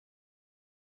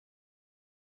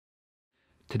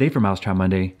Today for Mousetrap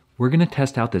Monday, we're going to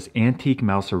test out this antique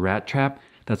mouse or rat trap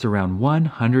that's around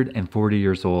 140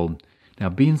 years old. Now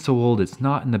being so old, it's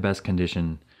not in the best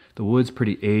condition. The wood's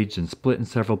pretty aged and split in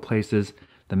several places,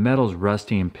 the metal's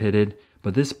rusty and pitted,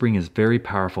 but this spring is very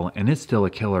powerful and it's still a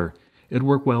killer. It'd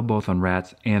work well both on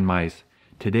rats and mice.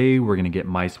 Today we're going to get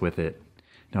mice with it.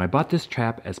 Now I bought this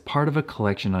trap as part of a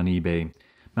collection on eBay.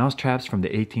 Mouse traps from the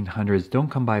 1800s don't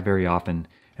come by very often,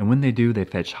 and when they do, they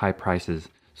fetch high prices.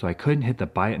 So I couldn't hit the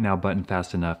buy it now button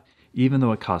fast enough, even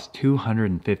though it cost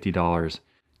 $250.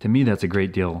 To me, that's a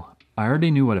great deal. I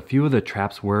already knew what a few of the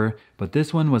traps were, but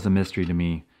this one was a mystery to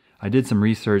me. I did some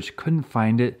research, couldn't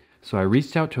find it, so I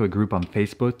reached out to a group on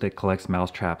Facebook that collects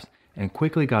mouse traps and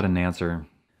quickly got an answer.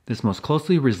 This most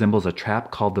closely resembles a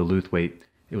trap called the Lewthwaite.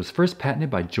 It was first patented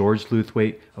by George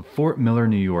Lewthwaite of Fort Miller,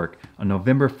 New York on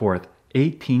November 4th,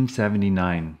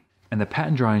 1879. And the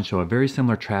patent drawings show a very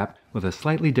similar trap with a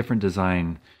slightly different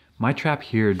design. My trap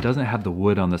here doesn't have the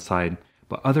wood on the side,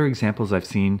 but other examples I've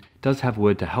seen does have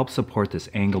wood to help support this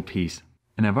angled piece.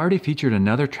 And I've already featured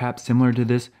another trap similar to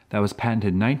this that was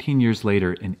patented 19 years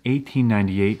later in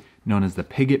 1898, known as the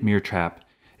Pigot Mirror Trap.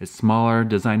 It's smaller,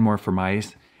 designed more for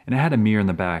mice, and it had a mirror in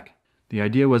the back. The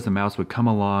idea was the mouse would come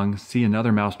along, see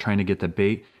another mouse trying to get the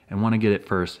bait, and want to get it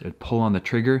first. It'd pull on the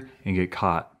trigger and get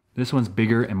caught. This one's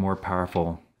bigger and more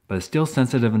powerful, but it's still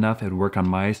sensitive enough it would work on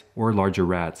mice or larger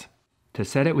rats. To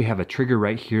set it, we have a trigger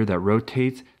right here that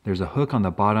rotates. There's a hook on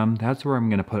the bottom. That's where I'm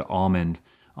going to put almond.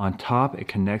 On top, it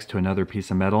connects to another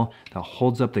piece of metal that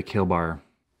holds up the kill bar.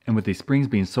 And with these springs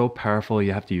being so powerful,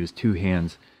 you have to use two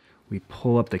hands. We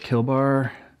pull up the kill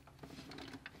bar,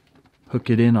 hook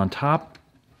it in on top.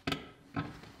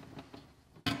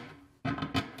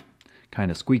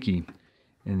 Kind of squeaky.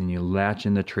 And then you latch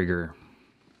in the trigger.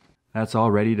 That's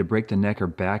all ready to break the neck or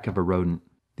back of a rodent.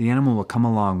 The animal will come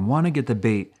along, want to get the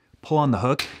bait, pull on the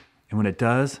hook, and when it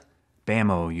does,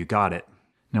 bammo, you got it.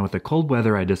 Now with the cold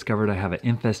weather, I discovered I have an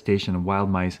infestation of wild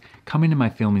mice coming to my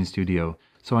filming studio,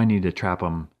 so I need to trap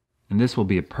them. And this will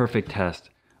be a perfect test.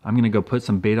 I'm going to go put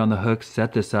some bait on the hook,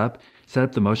 set this up, set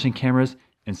up the motion cameras,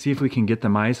 and see if we can get the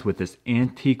mice with this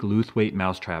antique Lewthwaite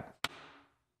Mousetrap.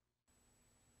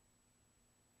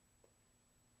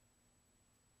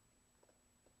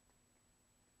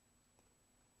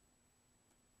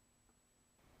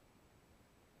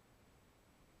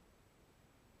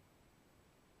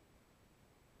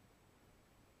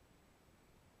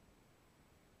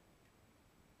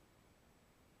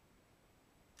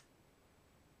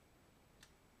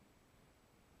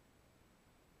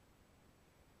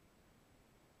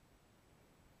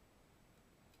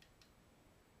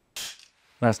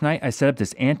 Last night I set up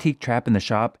this antique trap in the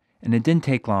shop and it didn't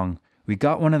take long. We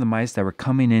got one of the mice that were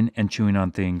coming in and chewing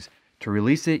on things. To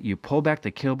release it, you pull back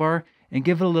the kill bar and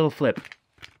give it a little flip.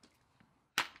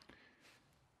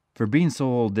 For being so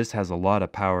old, this has a lot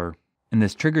of power. And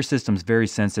this trigger system's very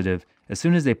sensitive. As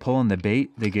soon as they pull on the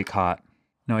bait, they get caught.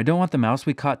 Now I don't want the mouse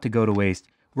we caught to go to waste.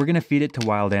 We're going to feed it to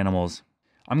wild animals.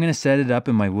 I'm going to set it up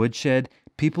in my woodshed.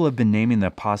 People have been naming the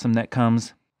opossum that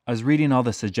comes. I was reading all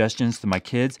the suggestions to my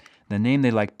kids. The name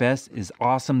they like best is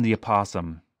Awesome the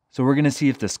Opossum. So we're going to see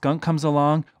if the skunk comes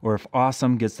along or if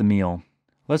Awesome gets the meal.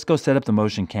 Let's go set up the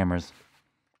motion cameras.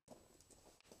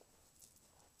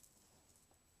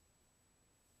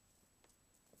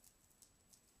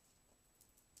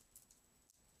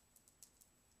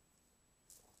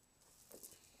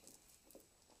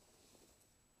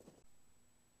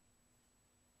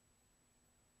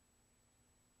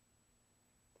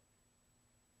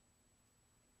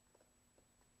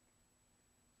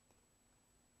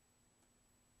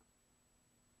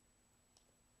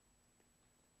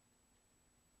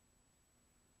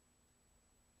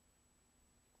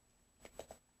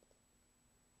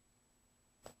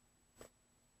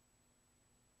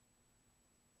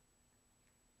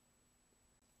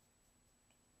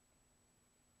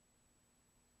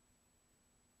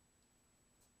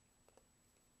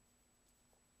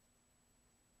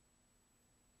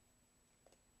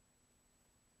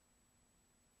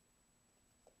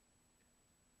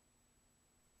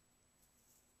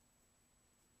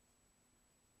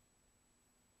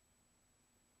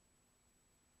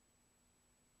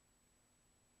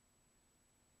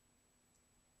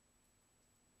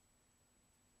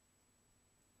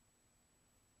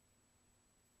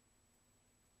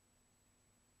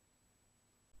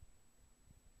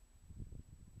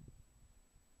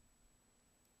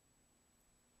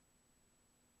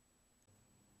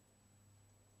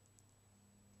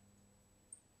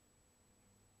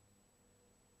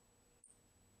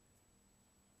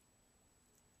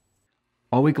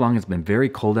 All week long it's been very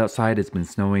cold outside, it's been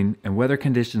snowing, and weather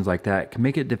conditions like that can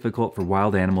make it difficult for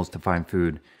wild animals to find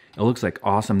food. It looks like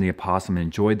Awesome the opossum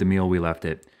enjoyed the meal we left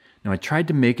it. Now I tried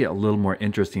to make it a little more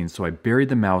interesting, so I buried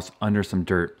the mouse under some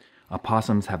dirt.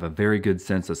 Opossums have a very good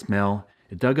sense of smell.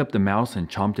 It dug up the mouse and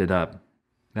chomped it up.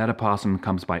 That opossum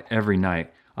comes by every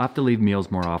night. I'll have to leave meals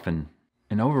more often.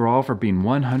 And overall, for being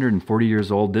 140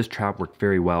 years old, this trap worked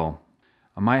very well.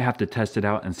 I might have to test it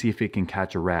out and see if it can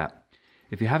catch a rat.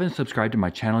 If you haven't subscribed to my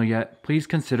channel yet, please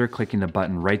consider clicking the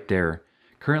button right there.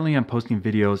 Currently I'm posting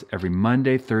videos every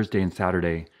Monday, Thursday, and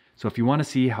Saturday. So if you want to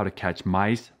see how to catch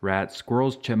mice, rats,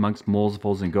 squirrels, chipmunks, moles,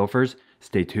 voles, and gophers,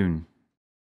 stay tuned.